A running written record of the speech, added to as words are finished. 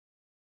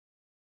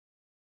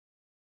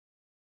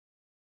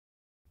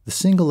The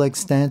single-leg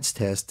stance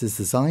test is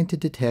designed to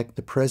detect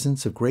the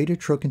presence of greater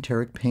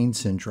trochanteric pain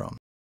syndrome.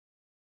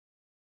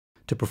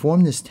 To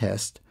perform this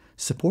test,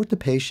 support the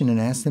patient and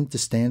ask them to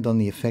stand on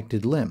the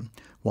affected limb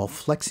while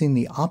flexing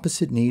the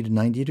opposite knee to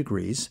 90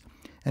 degrees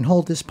and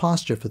hold this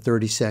posture for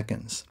 30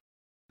 seconds.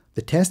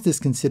 The test is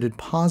considered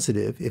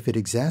positive if it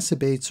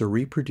exacerbates or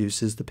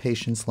reproduces the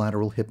patient's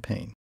lateral hip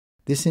pain.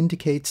 This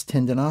indicates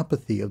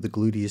tendinopathy of the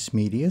gluteus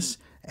medius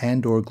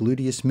and/or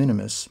gluteus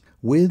minimus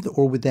with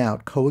or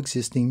without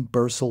coexisting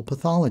bursal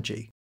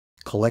pathology,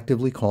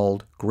 collectively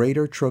called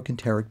greater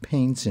trochanteric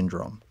pain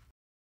syndrome.